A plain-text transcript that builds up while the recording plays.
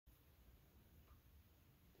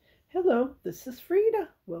Hello, this is Frida.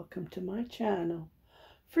 Welcome to my channel.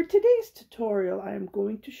 For today's tutorial, I am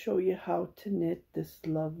going to show you how to knit this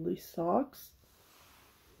lovely socks.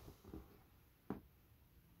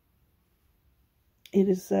 It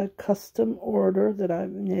is a custom order that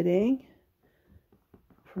I'm knitting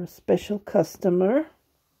for a special customer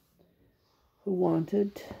who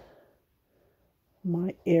wanted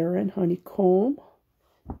my Aran Honeycomb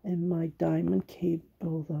and my Dimond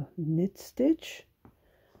cable knit stitch.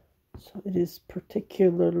 So it is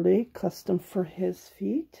particularly custom for his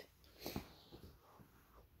feet.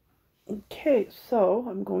 Okay, so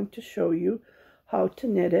I'm going to show you how to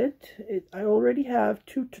knit it. I already have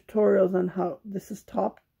 2 tutorials on how this is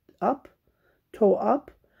toe up.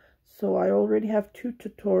 So I already have 2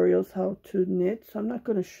 tutorials how to knit. So I'm not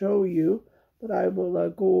going to show you, but I will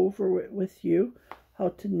go over it with you how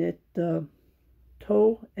to knit the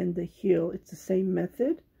toe and the heel. It's the same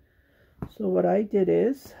method. So what I did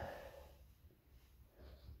is,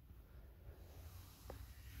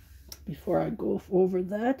 before I go over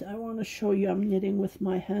that, I want to show you I'm knitting with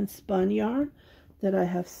my hand spun yarn that I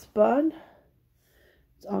have spun.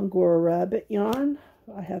 It's Angora rabbit yarn.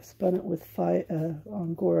 I have spun it with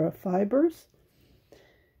Angora fibers.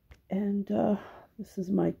 And this is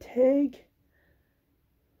my tag.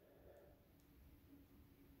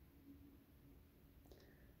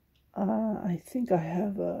 I think I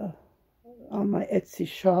have on my Etsy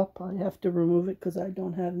shop. I have to remove it because I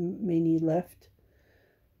don't have many left.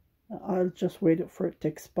 I'll just wait for it to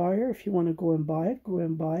expire. If you want to go and buy it, go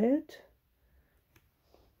and buy it.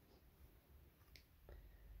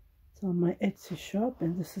 It's on my Etsy shop,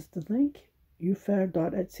 and this is the link,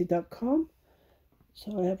 ufair.etsy.com.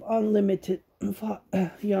 So I have unlimited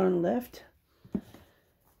yarn left.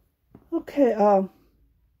 Okay,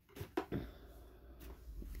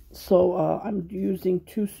 so I'm using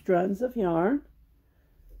 2 strands of yarn.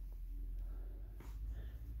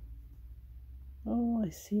 Oh, I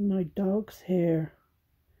see my dog's hair.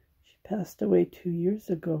 She passed away 2 years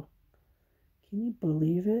ago. Can you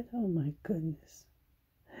believe it? Oh my goodness.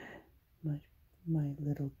 My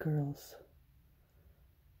little girl's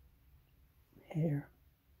hair.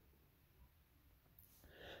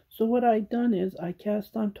 So what I've done is I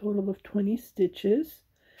cast on a total of 20 stitches,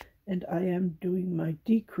 and I am doing my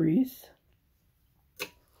decrease.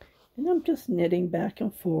 And I'm just knitting back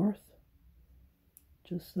and forth,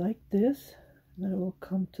 just like this. And I will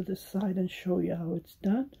come to the side and show you how it's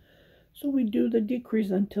done. So we do the decrease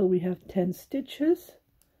until we have 10 stitches.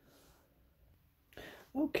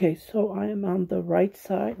 Okay, so I am on the right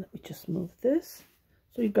side. Let me just move this.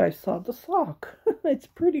 So you guys saw the sock. It's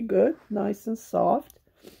pretty good, nice and soft.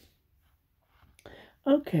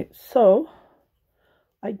 Okay, so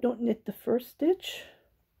I don't knit the first stitch.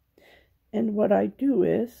 And what I do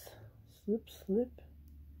is slip, slip.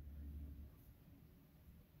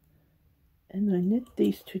 And I knit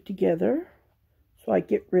these 2 together, so I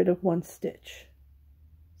get rid of 1 stitch.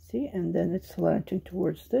 See, and then it's slanting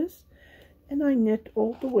towards this, and I knit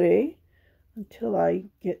all the way until I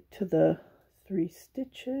get to the 3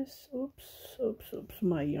 stitches. Oops, oops, oops,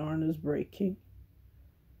 my yarn is breaking.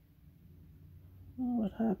 Oh,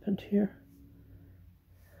 what happened here?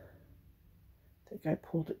 I think I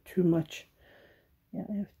pulled it too much. Yeah,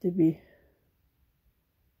 I have to be...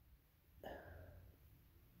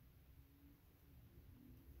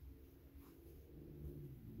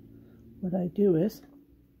 What I do is,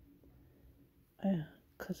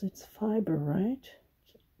 because it's fiber, right?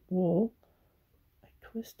 It's wool, I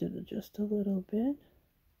twisted it just a little bit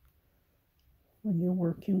when you're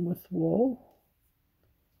working with wool.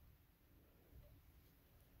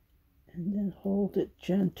 And then hold it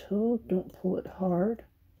gentle, don't pull it hard.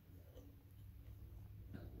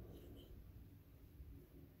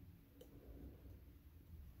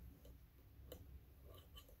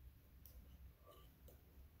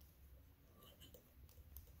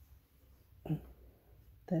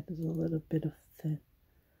 That is a little bit of thin.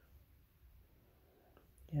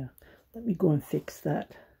 Yeah, let me go and fix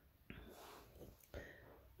that.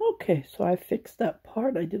 Okay, so I fixed that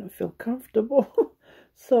part. I didn't feel comfortable.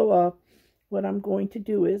 So what I'm going to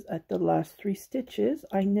do is, at the last 3 stitches,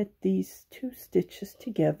 I knit these 2 stitches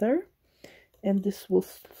together, and this will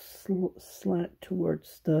slant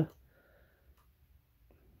towards the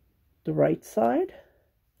right side,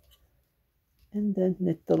 and then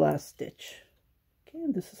knit the last stitch. Okay,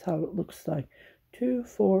 and this is how it looks like. 2,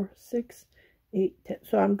 4, 6, 8, 10.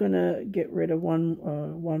 So I'm gonna get rid of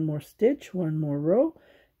one more stitch, 1 more row,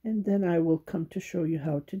 and then I will come to show you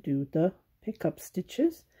how to do the pickup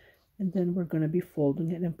stitches, and then we're going to be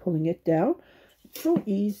folding it and pulling it down. It's so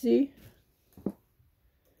easy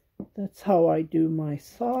that's how I do my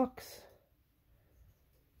socks.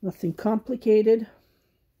 Nothing complicated.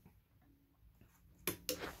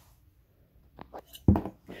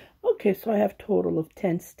 Okay, so I have a total of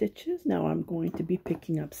 10 stitches. Now I'm going to be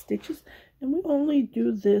picking up stitches, and we only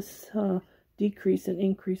do this decrease and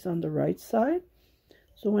increase on the right side.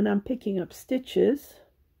 So when I'm picking up stitches,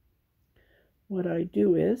 what I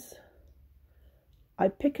do is I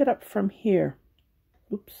pick it up from here.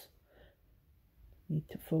 Oops, need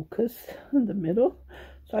to focus in the middle.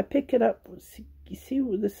 So I pick it up. You see,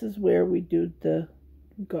 this is where we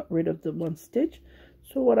got rid of the one stitch.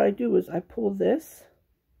 So what I do is I pull this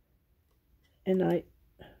and I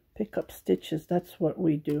pick up stitches. That's what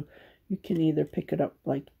we do. You can either pick it up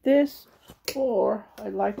like this, or I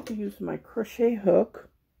like to use my crochet hook.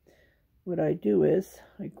 What I do is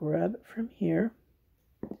I grab it from here.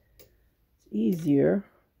 It's easier.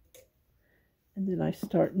 And then I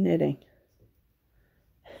start knitting.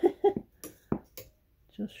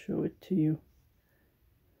 Just show it to you.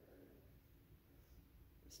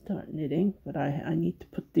 Start knitting, but I need to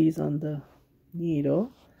put these on the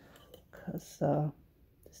needle because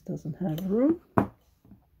this doesn't have room.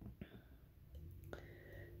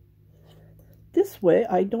 This way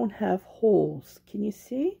I don't have holes. Can you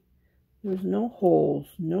see? There's no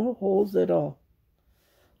holes at all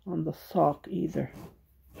on the sock either.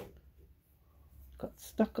 Got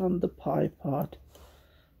stuck on the pie pot.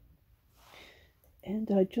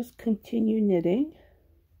 And I just continue knitting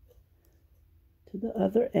to the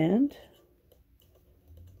other end,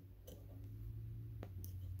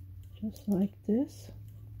 just like this.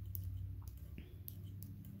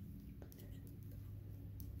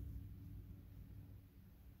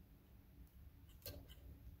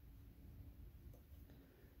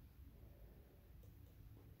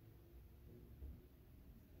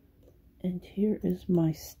 And here is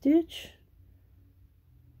my stitch,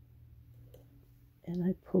 and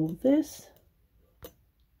I pull this.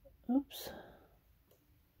 Oops.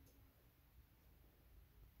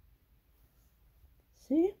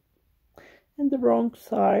 See? And the wrong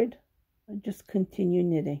side, I just continue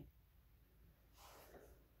knitting.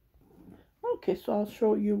 Okay, so I'll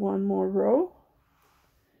show you one more row.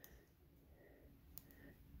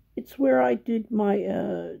 It's where I did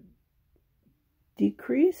my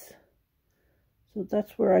decrease. So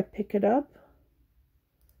that's where I pick it up.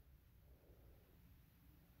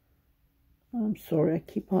 I'm sorry, I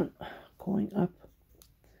keep on going up.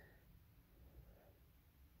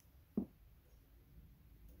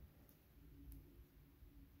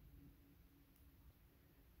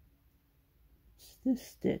 It's this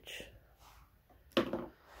stitch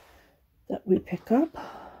that we pick up.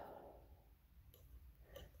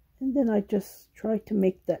 And then I just try to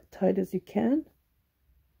make that tight as you can,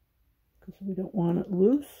 because we don't want it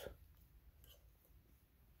loose.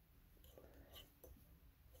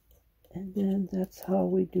 And then that's how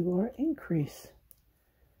we do our increase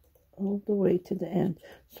all the way to the end.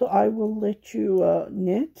 So I will let you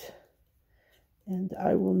knit, and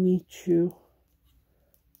I will meet you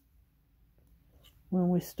when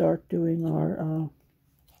we start doing our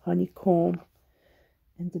honeycomb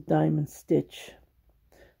and the diamond stitch.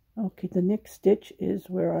 Okay, the next stitch is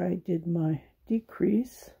where I did my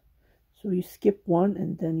decrease. So you skip one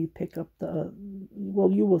and then you pick up the,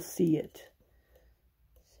 well, you will see it.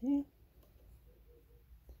 See?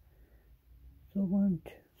 So one,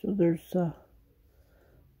 two, so there's,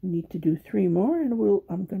 we need to do 3 more and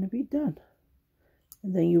I'm going to be done.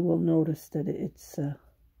 And then you will notice that it's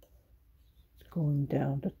going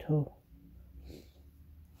down the toe.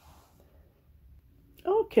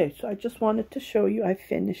 Okay, so I just wanted to show you I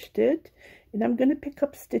finished it. And I'm going to pick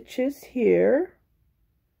up stitches here.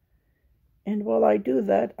 And while I do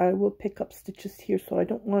that, I will pick up stitches here. So I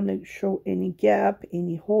don't want to show any gap,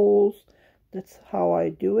 any holes. That's how I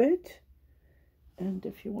do it. And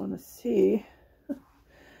if you want to see,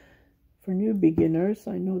 for new beginners,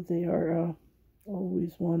 I know they are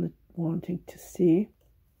always wanting to see.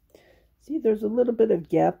 See, there's a little bit of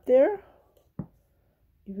gap there.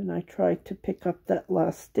 Even I tried to pick up that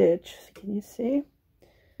last stitch. Can you see?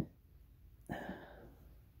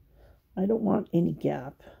 I don't want any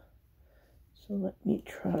gap. So let me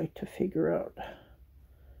try to figure out.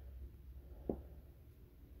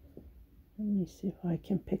 Let me see if I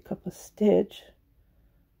can pick up a stitch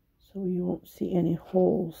so you won't see any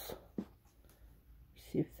holes.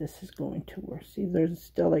 See if this is going to work. See, there's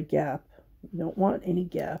still a gap. You don't want any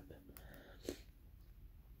gap.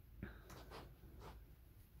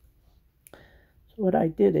 So what I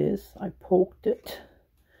did is I poked it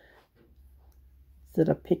instead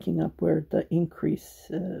of picking up where the increase,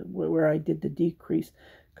 where I did the decrease,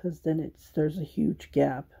 because then there's a huge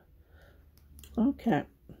gap. Okay,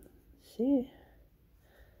 see,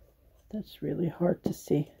 that's really hard to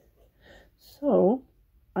see. So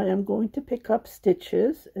I am going to pick up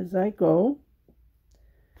stitches as I go.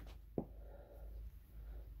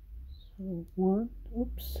 So one,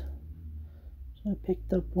 oops, so I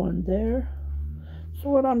picked up one there. So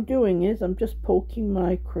what I'm doing is I'm just poking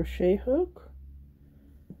my crochet hook.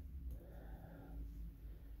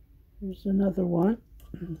 Here's another one,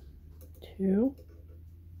 two,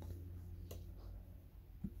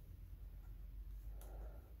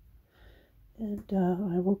 and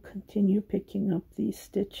I will continue picking up these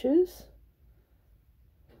stitches.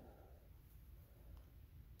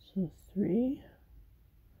 So three,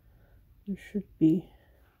 there should be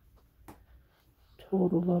a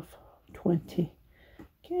total of 20.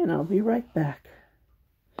 Okay, and I'll be right back.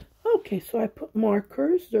 Okay, so I put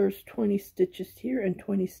markers. There's 20 stitches here and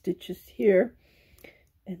 20 stitches here.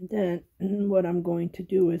 And then what I'm going to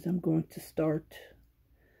do is I'm going to start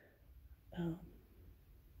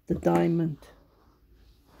the diamond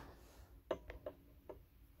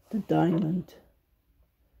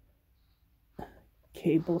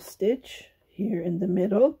cable stitch here in the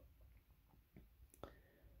middle.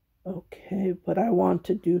 Okay, but I want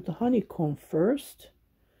to do the honeycomb first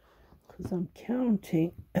because I'm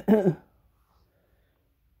counting.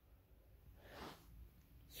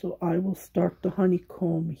 So I will start the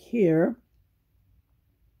honeycomb here,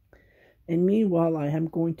 and meanwhile I am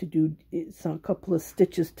going to do a couple of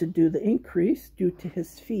stitches to do the increase due to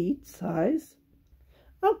his feet size.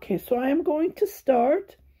 Okay, so I am going to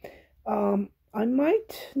start. I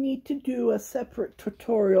might need to do a separate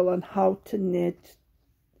tutorial on how to knit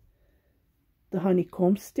the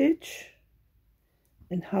honeycomb stitch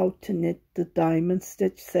and how to knit the diamond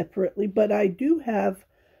stitch separately, but I do have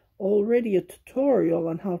already a tutorial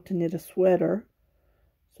on how to knit a sweater.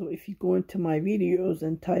 So if you go into my videos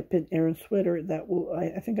and type in Aran sweater, that will,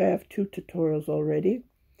 I think I have 2 tutorials already,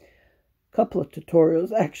 a couple of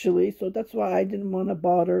tutorials actually, so that's why I didn't want to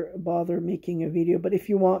bother making a video, but if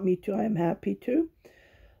you want me to, I am happy to.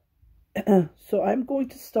 So I'm going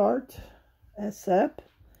to start ASAP.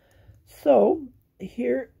 So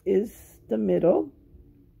here is the middle.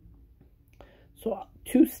 So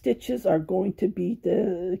 2 stitches are going to be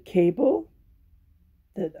the cable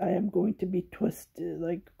that I am going to be twisted,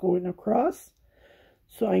 like going across.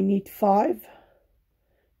 So I need 5,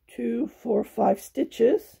 2, 4, 5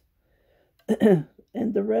 stitches.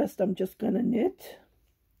 And the rest I'm just going to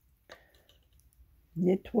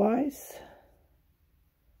knitwise.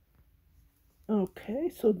 Okay,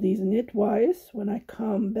 so these knitwise, when I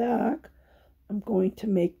come back, I'm going to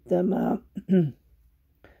make them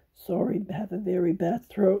sorry, I have a very bad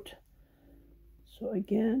throat. So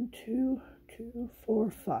again, 2, 2,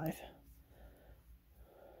 4, 5.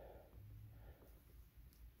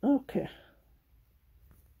 Okay.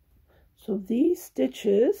 So these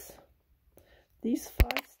stitches, these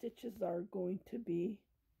 5 stitches are going to be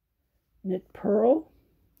knit purl.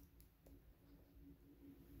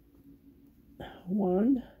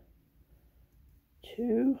 1,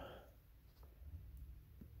 2,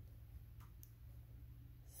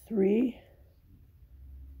 3,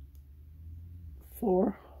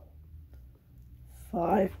 4,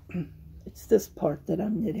 5. It's this part that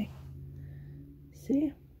I'm knitting.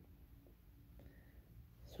 See?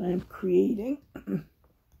 So I'm creating.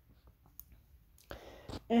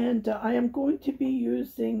 And I am going to be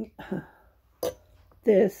using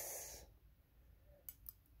this.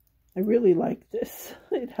 I really like this.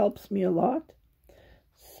 It helps me a lot.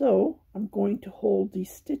 So I'm going to hold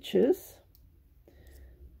these stitches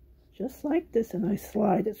just like this, and I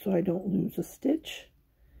slide it so I don't lose a stitch,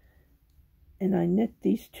 and I knit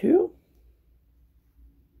these 2,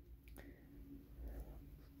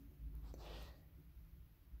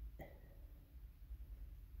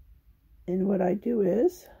 and what I do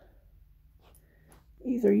is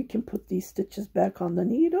either you can put these stitches back on the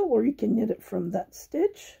needle or you can knit it from that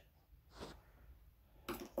stitch,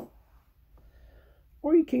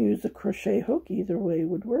 or you can use a crochet hook. Either way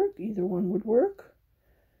would work, either one would work.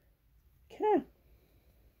 Okay,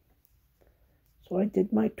 so I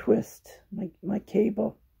did my twist, my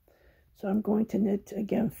cable. So I'm going to knit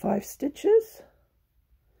again 5 stitches.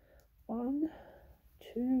 1,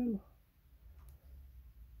 2,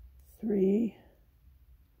 3,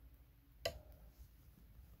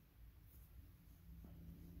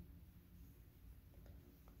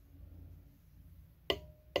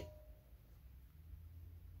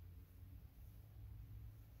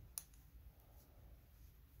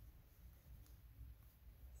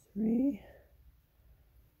 3,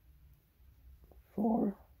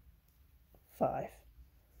 4, 5.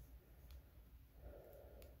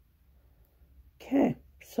 Okay,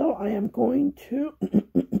 so I am going to,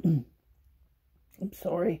 I'm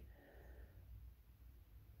sorry.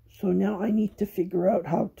 So now I need to figure out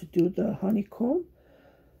how to do the honeycomb.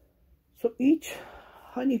 So each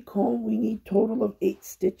honeycomb, we need total of 8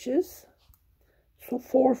 stitches. So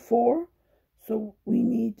 4, 4. So we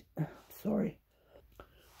need, sorry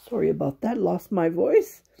about that, lost my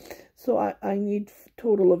voice. So I need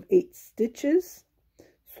total of 8 stitches.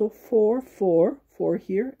 So 4, 4, 4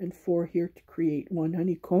 here and 4 here to create one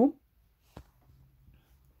honeycomb.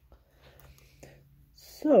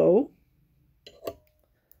 So I'm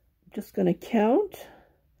just going to count.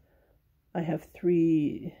 I have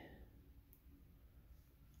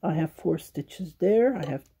 4 stitches there. I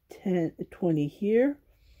have 20 here,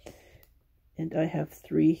 and I have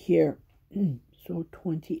 3 here. So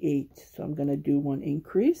 28. So I'm going to do one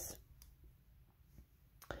increase,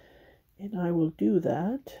 and I will do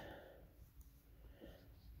that.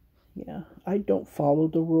 Yeah, I don't follow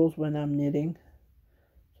the rules when I'm knitting,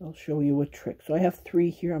 so I'll show you a trick. So I have 3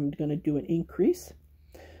 here. I'm going to do an increase.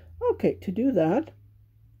 Okay, to do that,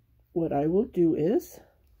 what I will do is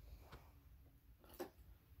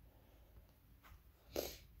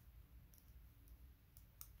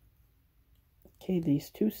these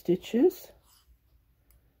 2 stitches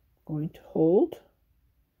I'm going to hold.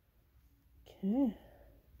 Okay,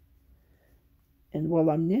 and while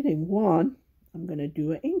I'm knitting one, I'm going to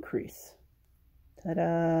do an increase.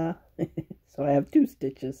 Ta-da! So I have 2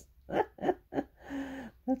 stitches.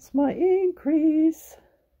 That's my increase.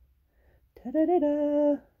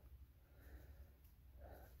 Ta-da-da-da.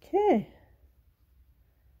 Okay,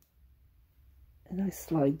 and I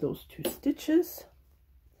slide those 2 stitches.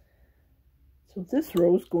 So this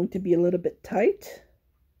row is going to be a little bit tight.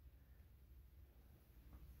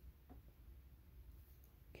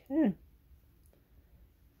 Okay.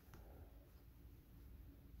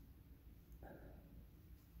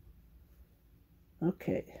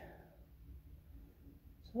 Okay.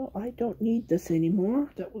 So I don't need this anymore.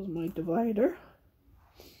 That was my divider.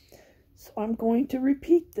 So I'm going to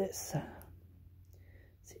repeat this.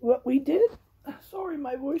 See what we did? Sorry,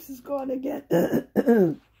 my voice is gone again.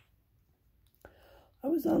 I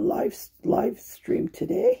was on live stream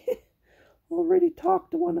today. Already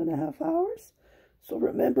talked 1.5 hours. So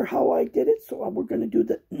remember how I did it? So we're going to do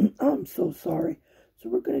the, I'm so sorry. So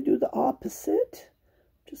we're going to do the opposite.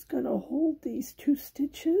 Just going to hold these 2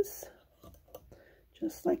 stitches.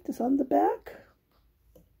 Just like this on the back.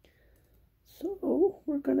 So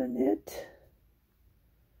we're going to knit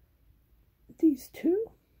these 2.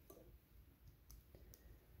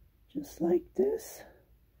 Just like this.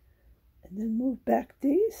 And then move back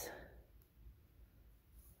these.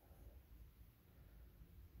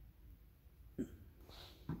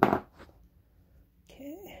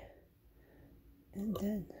 Okay. And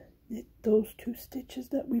then knit those 2 stitches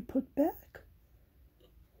that we put back.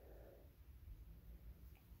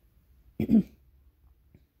 And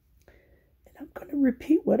I'm going to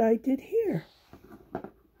repeat what I did here.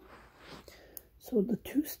 So the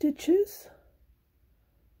 2 stitches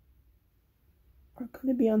are going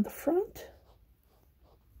to be on the front.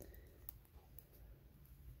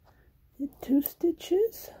 Knit 2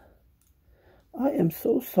 stitches. I am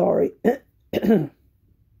so sorry. Drinking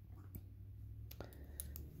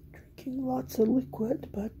lots of liquid,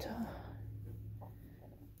 but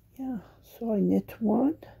yeah. So I knit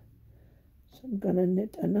 1. So I'm going to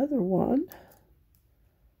knit another 1.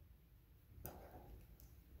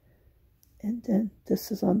 And then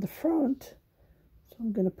this is on the front. So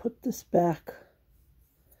I'm going to put this back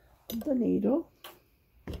on the needle.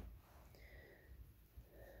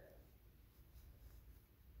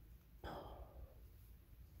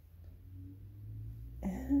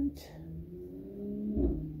 And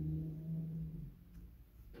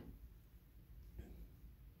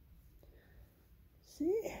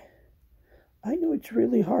see, I know it's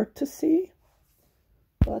really hard to see,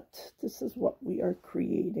 but this is what we are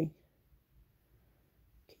creating.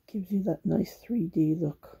 It gives you that nice 3D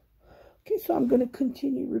look. Okay, so I'm going to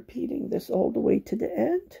continue repeating this all the way to the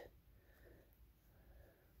end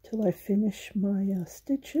till I finish my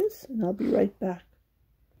stitches, and I'll be right back.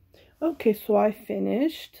 Okay, so I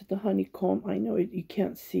finished the honeycomb. I know you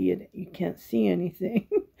can't see it. You can't see anything.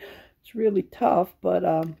 It's really tough, but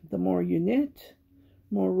the more you knit,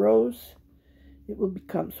 more rows it will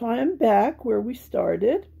become. So I am back where we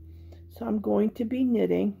started. So I'm going to be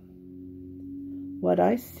knitting what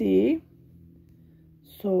I see.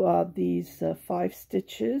 So these 5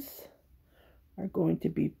 stitches are going to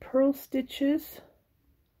be purl stitches,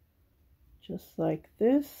 just like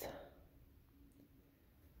this.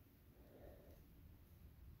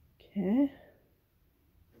 Okay.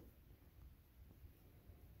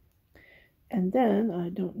 And then I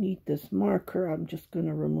don't need this marker. I'm just going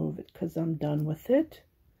to remove it because I'm done with it.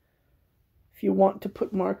 If you want to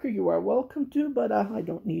put marker, you are welcome to, but I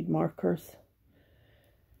don't need markers.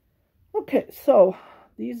 Okay, so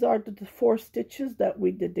these are the 4 stitches that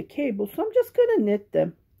we did the cable. So I'm just going to knit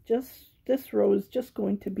them. Just this row is just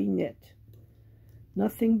going to be knit.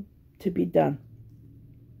 Nothing to be done.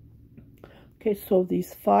 Okay, so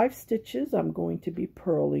these 5 stitches, I'm going to be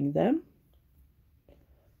purling them.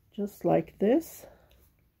 Just like this.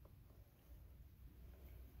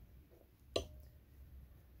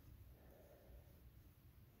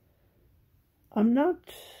 I'm not...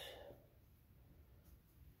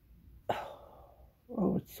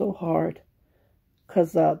 Oh, it's so hard.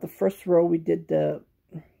 Because the first row we did the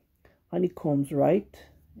honeycombs, right?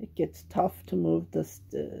 It gets tough to move this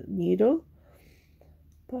needle.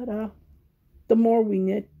 But the more we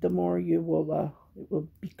knit, the more you will it will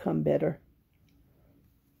become better.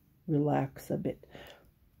 Relax a bit.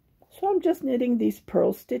 So I'm just knitting these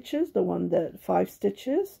purl stitches, the one that 5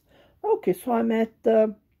 stitches. Okay, so I'm at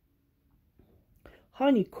the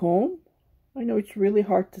honeycomb. I know it's really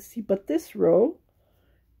hard to see, but this row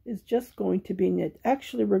is just going to be knit.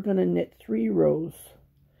 Actually, we're going to knit 3 rows.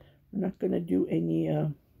 We're not going to do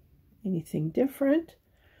anything different.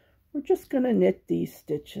 We're just going to knit these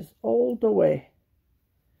stitches all the way.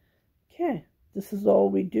 Okay, this is all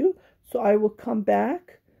we do. So I will come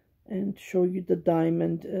back and show you the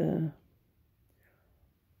diamond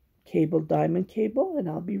cable, and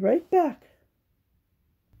I'll be right back.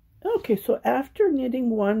 Okay, so after knitting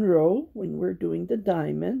 1 row, when we're doing the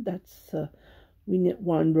diamond, that's we knit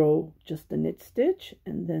 1 row, just a knit stitch,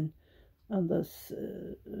 and then on the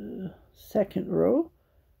second row,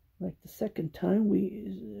 like the second time, we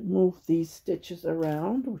move these stitches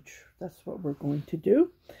around, which that's what we're going to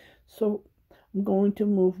do. So I'm going to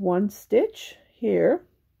move 1 stitch here.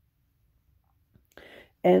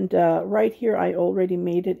 And right here, I already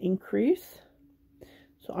made an increase.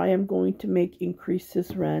 So I am going to make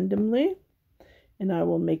increases randomly. And I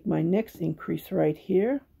will make my next increase right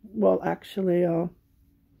here. Well, actually,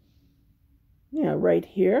 yeah, right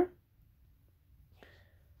here.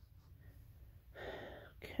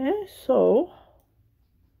 Okay, so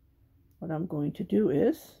what I'm going to do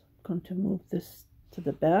is I'm going to move this to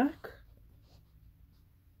the back.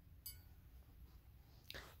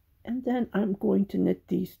 And then I'm going to knit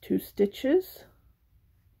these 2 stitches.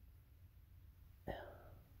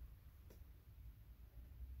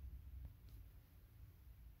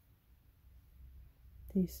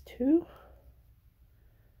 These 2.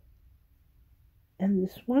 And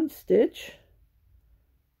this 1 stitch,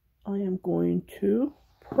 I am going to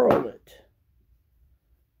purl it.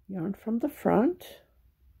 Yarn from the front.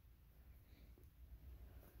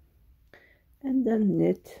 And then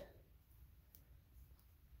knit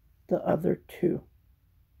the other 2.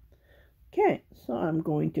 Okay, so I'm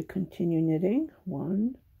going to continue knitting.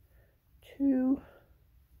 1, 2,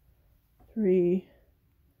 3,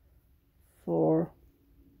 4,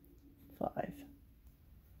 5.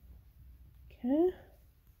 Okay,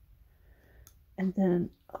 and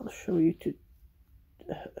then I'll show you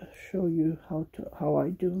how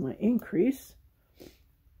I do my increase.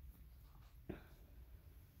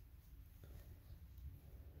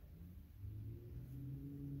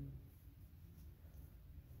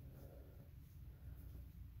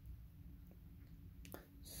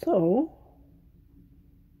 So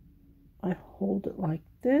I hold it like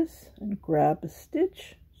this and grab a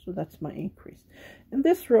stitch. So that's my increase. And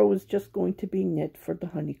this row is just going to be knit for the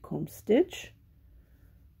honeycomb stitch.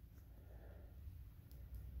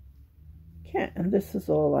 Okay, and this is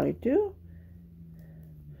all I do.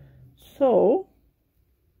 So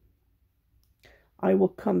I will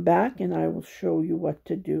come back and I will show you what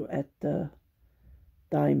to do at the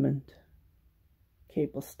diamond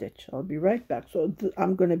cable stitch. I'll be right back. So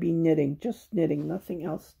I'm going to be knitting, just knitting, nothing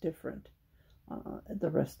else different. The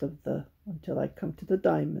rest of until I come to the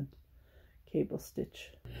diamond cable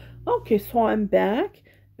stitch. Okay, so I'm back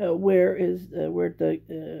where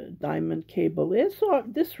the diamond cable is. So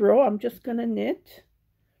this row I'm just gonna knit,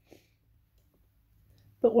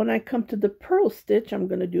 but when I come to the purl stitch, I'm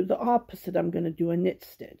gonna do the opposite. I'm gonna do a knit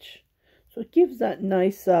stitch. So it gives that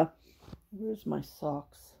nice where's my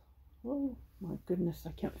socks? Oh my goodness,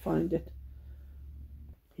 I can't find it.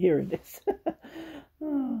 Here it is.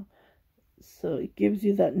 Oh. So it gives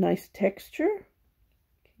you that nice texture.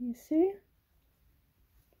 Can you see?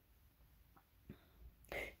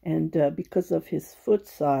 And because of his foot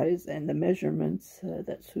size and the measurements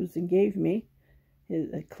that Susan gave me,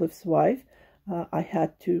 Cliff's wife, I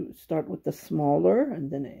had to start with the smaller, and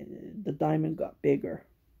then the diamond got bigger.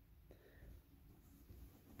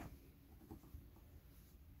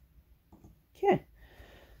 Okay,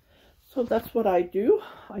 so that's what I do.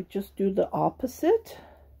 I just do the opposite,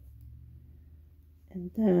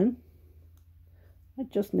 and then I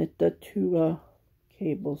just knit the two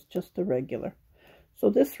cables, just the regular.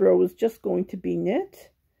 So this row is just going to be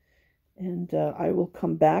knit, and I will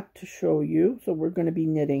come back to show you. So we're going to be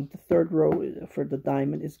knitting. The third row for the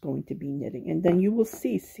diamond is going to be knitting, and then you will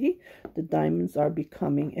see the diamonds are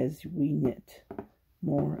becoming as we knit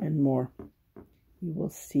more and more. You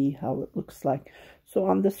will see how it looks like. So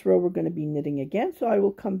on this row we're going to be knitting again, so I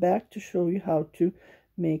will come back to show you how to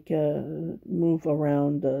make a move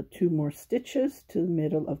around 2 more stitches to the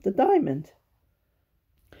middle of the diamond.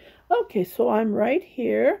 Okay, so I'm right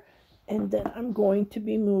here, and then I'm going to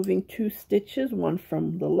be moving 2 stitches, one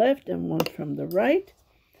from the left and one from the right.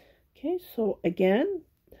 Okay, so again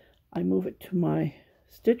I move it to my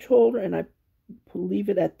stitch holder and I leave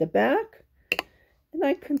it at the back, and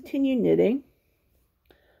I continue knitting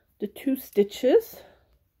the 2 stitches.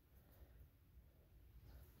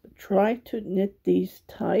 But try to knit these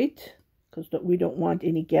tight because we don't want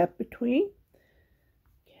any gap between.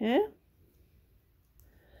 Okay,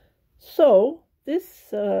 so this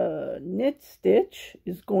knit stitch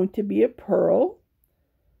is going to be a purl.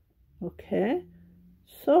 Okay,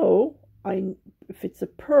 so if it's a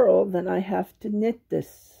purl, then I have to knit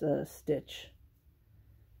this stitch.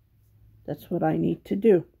 That's what I need to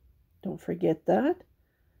do. Don't forget that.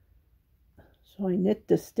 So I knit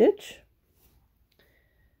the stitch,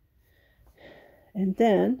 and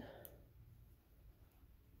then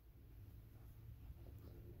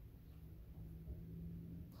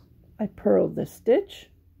I purl this stitch.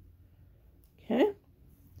 Okay,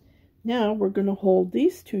 now we're going to hold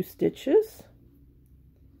these 2 stitches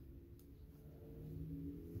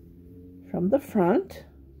from the front,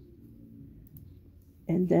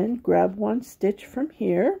 and then grab 1 stitch from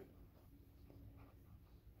here.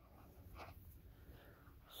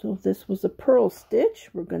 So if this was a purl stitch,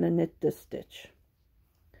 we're going to knit this stitch.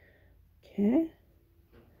 Okay,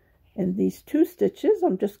 and these 2 stitches,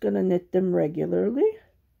 I'm just going to knit them regularly,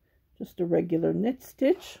 just a regular knit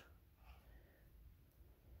stitch.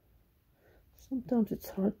 Sometimes it's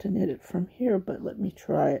hard to knit it from here, but let me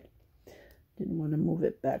try it. Didn't want to move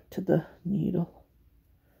it back to the needle.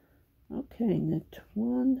 Okay, knit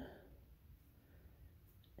 1,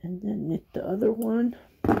 and then knit the other one.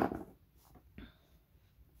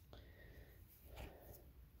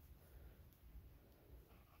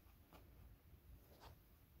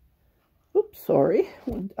 Oops, sorry,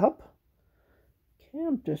 went up. Okay,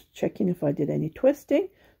 I'm just checking if I did any twisting.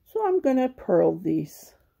 So I'm going to purl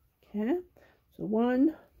these. Okay, so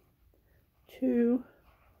 1, 2,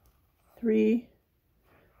 3,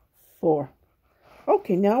 4.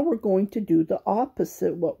 Okay, now we're going to do the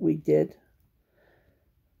opposite what we did.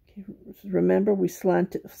 Okay, remember we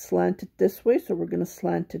slanted this way, so we're going to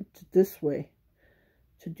slant it this way.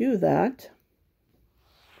 To do that,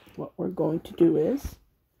 what we're going to do is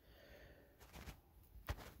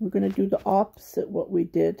we're going to do the opposite what we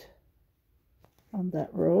did on that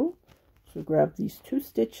row. So grab these 2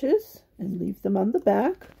 stitches and leave them on the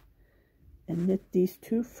back, and knit these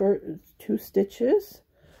 2 stitches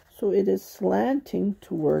so it is slanting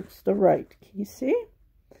towards the right. Can you see?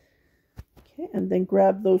 Okay, and then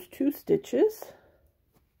grab those 2 stitches.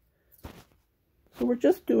 So we're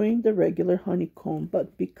just doing the regular honeycomb,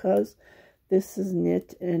 but because this is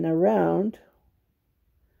knit and around,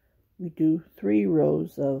 we do 3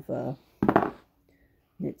 rows of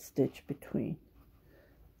knit stitch between.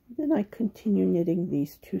 Then I continue knitting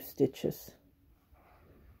these 2 stitches.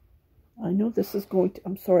 I know this is going to,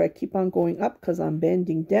 I'm sorry, I keep on going up because I'm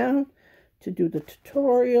bending down to do the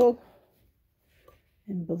tutorial.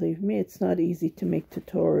 And believe me, it's not easy to make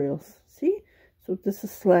tutorials. See? So this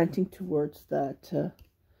is slanting towards that. Let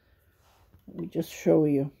me just show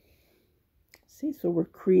you. See? So we're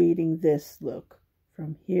creating this look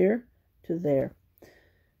from here to there.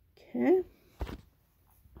 Okay,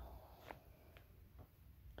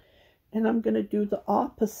 and I'm going to do the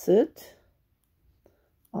opposite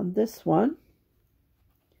on this one.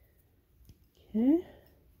 Okay,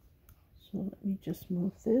 so let me just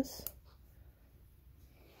move this,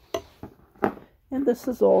 and this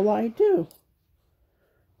is all I do,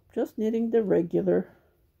 just knitting the regular,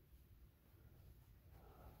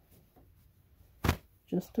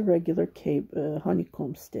 just the regular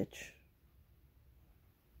honeycomb stitch.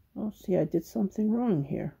 Oh, see, I did something wrong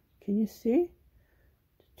here. Can you see?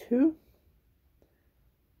 2.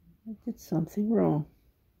 I did something wrong.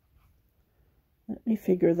 Let me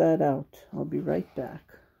figure that out. I'll be right back.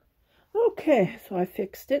 Okay, so I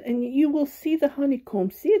fixed it, and you will see the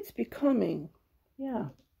honeycomb. See, it's becoming, yeah.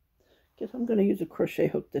 Guess I'm going to use a crochet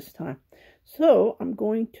hook this time. So I'm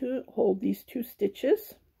going to hold these 2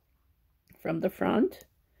 stitches from the front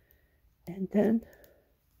and then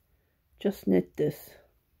just knit this.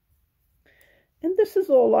 And this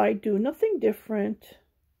is all I do, nothing different,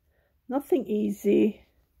 nothing easy.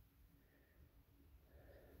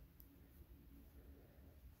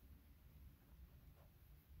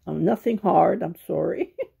 Nothing hard, I'm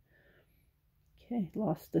sorry. Okay,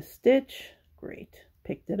 lost a stitch. Great.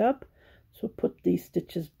 Picked it up. So put these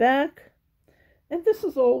stitches back. And this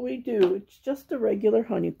is all we do. It's just a regular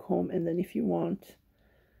honeycomb. And then if you want,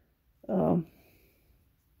 so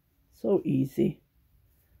easy.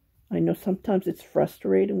 I know sometimes it's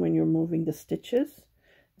frustrating when you're moving the stitches,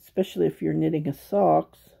 especially if you're knitting a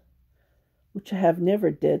socks, which I have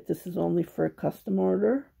never did. This is only for a custom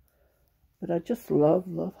order. But I just love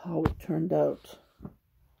how it turned out.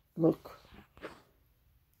 Look.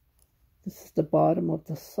 This is the bottom of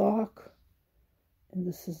the sock. And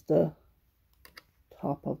this is the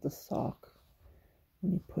top of the sock.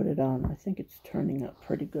 When you put it on, I think it's turning out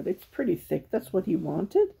pretty good. It's pretty thick. That's what he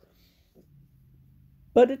wanted.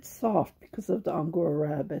 But it's soft because of the Angora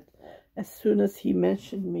rabbit. As soon as he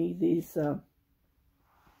mentioned me these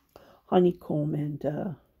honeycomb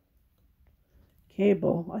and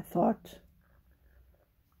cable, I thought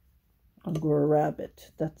Angora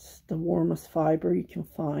rabbit. That's the warmest fiber you can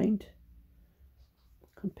find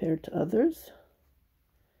compared to others.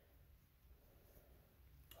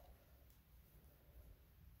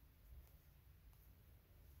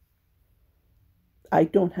 I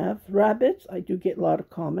don't have rabbits. I do get a lot of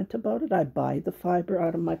comment about it. I buy the fiber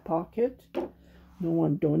out of my pocket. No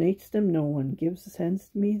one donates them. No one sends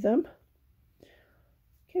me them.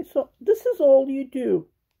 Okay, so this is all you do.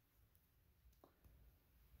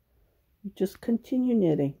 You just continue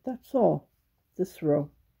knitting. That's all. This row.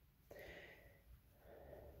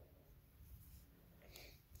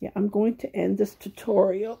 Yeah, I'm going to end this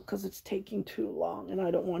tutorial because it's taking too long and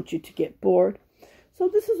I don't want you to get bored. So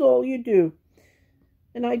this is all you do.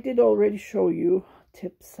 And I did already show you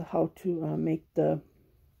tips how to make the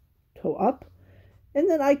toe up. And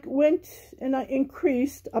then I went and I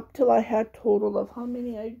increased up till I had total of how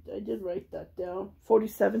many? I did write that down.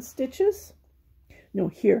 47 stitches. No,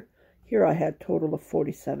 here I had total of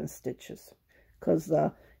 47 stitches. Because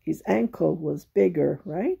his ankle was bigger,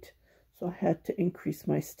 right? So I had to increase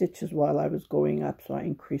my stitches while I was going up. So I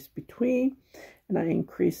increased between. And I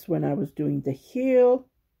increased when I was doing the heel.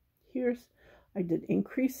 I did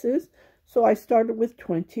increases. So I started with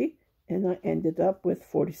 20 and I ended up with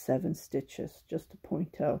 47 stitches, just to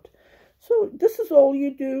point out. So this is all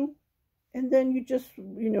you do. And then you just,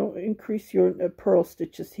 increase your purl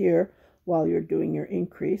stitches here while you're doing your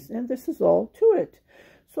increase. And this is all to it.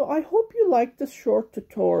 So I hope you like this short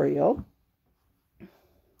tutorial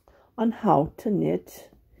on how to knit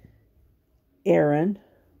Aran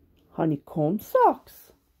honeycomb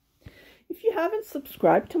socks. If you haven't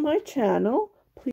subscribed to my channel,